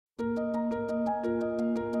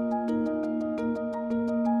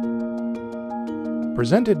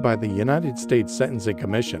Presented by the United States Sentencing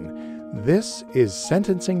Commission, this is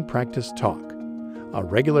Sentencing Practice Talk, a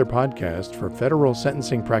regular podcast for federal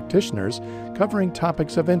sentencing practitioners covering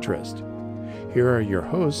topics of interest. Here are your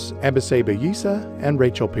hosts, Abise Bayisa and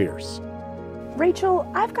Rachel Pierce. Rachel,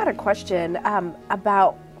 I've got a question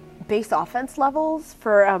about base offense levels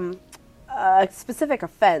for a specific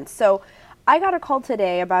offense. So I got a call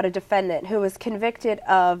today about a defendant who was convicted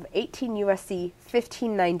of 18 U.S.C.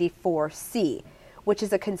 1594C, which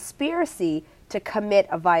is a conspiracy to commit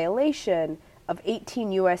a violation of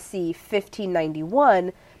 18 U.S.C.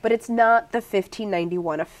 1591, but it's not the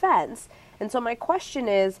 1591 offense. And so my question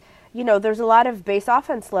is, there's a lot of base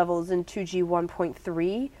offense levels in 2G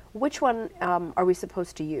 1.3. Which one are we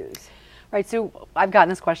supposed to use? Right, so I've gotten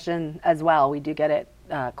this question as well. We do get it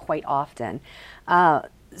quite often.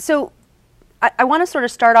 So I want to sort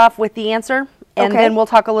of start off with the answer, and then we'll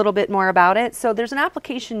talk a little bit more about it. So there's an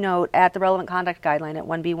application note at the Relevant Conduct Guideline at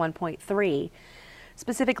 1B 1.3,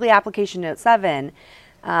 specifically application note 7,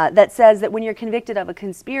 that says that when you're convicted of a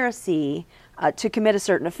conspiracy to commit a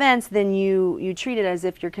certain offense, then you treat it as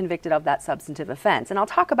if you're convicted of that substantive offense. And I'll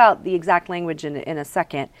talk about the exact language in a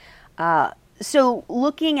second. So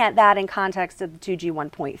looking at that in context of the 2G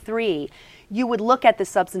 1.3, you would look at the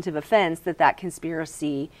substantive offense that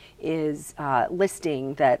conspiracy is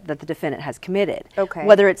listing that the defendant has committed. Okay.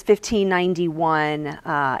 Whether it's 1591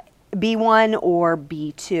 B1 or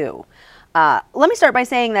B2. Let me start by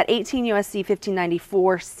saying that 18 U.S.C.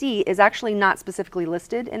 1594C is actually not specifically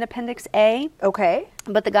listed in Appendix A. Okay.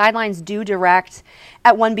 But the guidelines do direct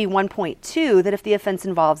at 1B 1.2 that if the offense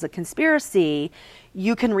involves a conspiracy,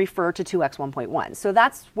 you can refer to 2X 1.1. So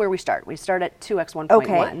that's where we start. We start at 2X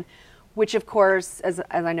 1.1, which of course, as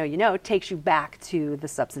I know you know, takes you back to the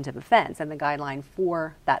substantive offense and the guideline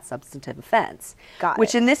for that substantive offense. Got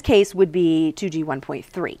which it. In this case would be 2G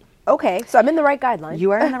 1.3. Okay, so I'm in the right guideline.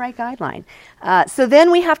 You are in the right guideline. So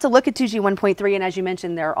then we have to look at 2G 1.3, and as you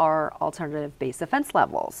mentioned, there are alternative base offense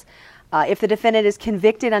levels. If the defendant is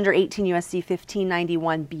convicted under 18 U.S.C.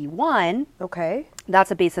 1591 B1,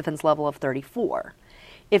 that's a base offense level of 34.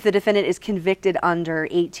 If the defendant is convicted under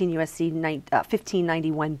 18 U.S.C.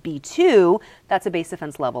 1591 B2, that's a base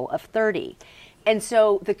offense level of 30. And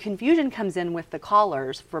so the confusion comes in with the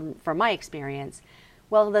callers, from my experience.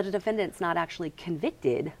 Well, the defendant's not actually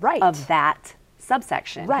convicted of that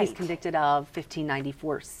subsection. Right. He's convicted of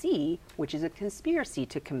 1594C, which is a conspiracy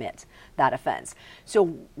to commit that offense. So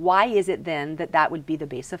why is it then that would be the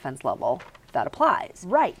base offense level that applies?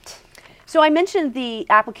 Right. So I mentioned the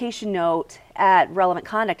application note at Relevant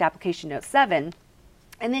Conduct, application note 7,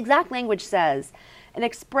 and the exact language says, an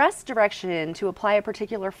express direction to apply a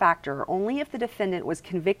particular factor only if the defendant was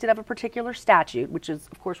convicted of a particular statute, which is,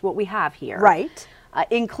 of course, what we have here. Right.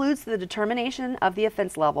 Includes the determination of the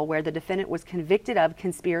offense level where the defendant was convicted of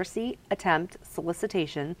conspiracy, attempt,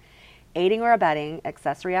 solicitation, aiding or abetting,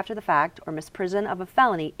 accessory after the fact, or misprision of a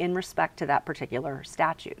felony in respect to that particular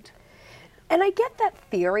statute. And I get that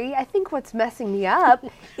theory. I think what's messing me up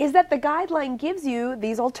is that the guideline gives you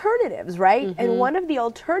these alternatives, right? Mm-hmm. And one of the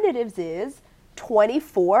alternatives is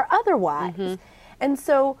 24 otherwise. Mm-hmm. And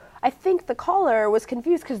so I think the caller was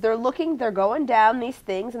confused because they're going down these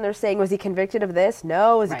things and they're saying, was he convicted of this?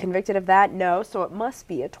 No. Was he convicted of that? No. So it must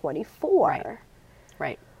be a 24.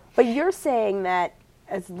 Right. But you're saying that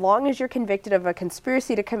as long as you're convicted of a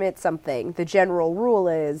conspiracy to commit something, the general rule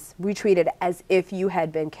is we treat it as if you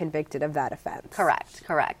had been convicted of that offense.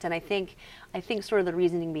 Correct. And I think sort of the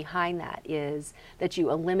reasoning behind that is that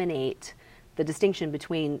you eliminate the distinction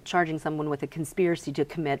between charging someone with a conspiracy to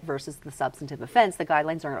commit versus the substantive offense. The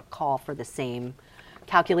guidelines are a call for the same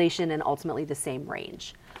calculation and ultimately the same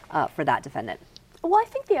range for that defendant. Well, I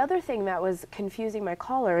think the other thing that was confusing my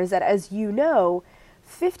caller is that, as you know,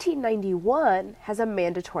 1591 has a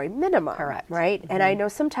mandatory minimum. Correct. Right? Mm-hmm. And I know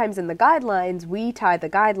sometimes in the guidelines, we tie the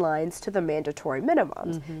guidelines to the mandatory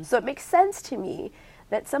minimums. Mm-hmm. So it makes sense to me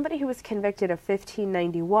that somebody who was convicted of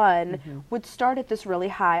 1591 would start at this really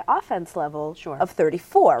high offense level of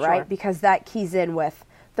 34, right? Because that keys in with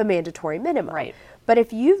the mandatory minimum. Right. But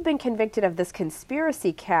if you've been convicted of this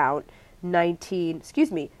conspiracy count,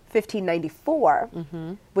 1594,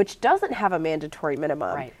 which doesn't have a mandatory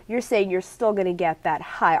minimum, you're saying you're still going to get that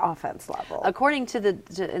high offense level. According to the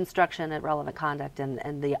instruction at Relevant Conduct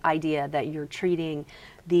and the idea that you're treating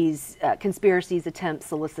these conspiracies, attempts,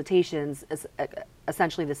 solicitations as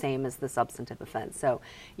essentially the same as the substantive offense. So,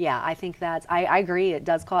 yeah, I think I agree. It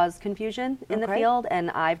does cause confusion in the field,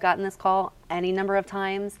 and I've gotten this call any number of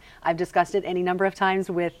times. I've discussed it any number of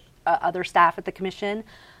times with other staff at the commission.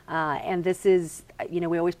 And this is,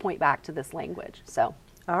 we always point back to this language. So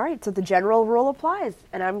All right, so the general rule applies,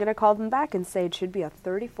 and I'm going to call them back and say it should be a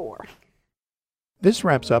 34. This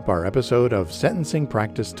wraps up our episode of Sentencing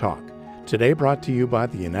Practice Talk, today brought to you by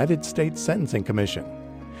the United States Sentencing Commission.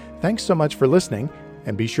 Thanks so much for listening,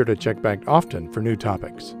 and be sure to check back often for new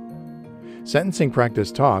topics. Sentencing Practice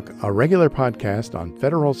Talk, a regular podcast on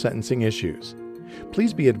federal sentencing issues.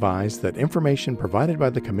 Please be advised that information provided by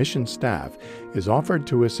the Commission staff is offered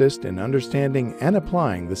to assist in understanding and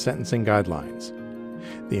applying the sentencing guidelines.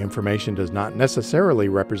 The information does not necessarily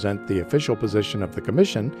represent the official position of the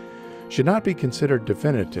Commission, should not be considered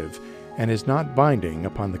definitive, and is not binding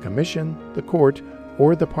upon the Commission, the Court,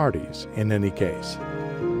 or the parties in any case.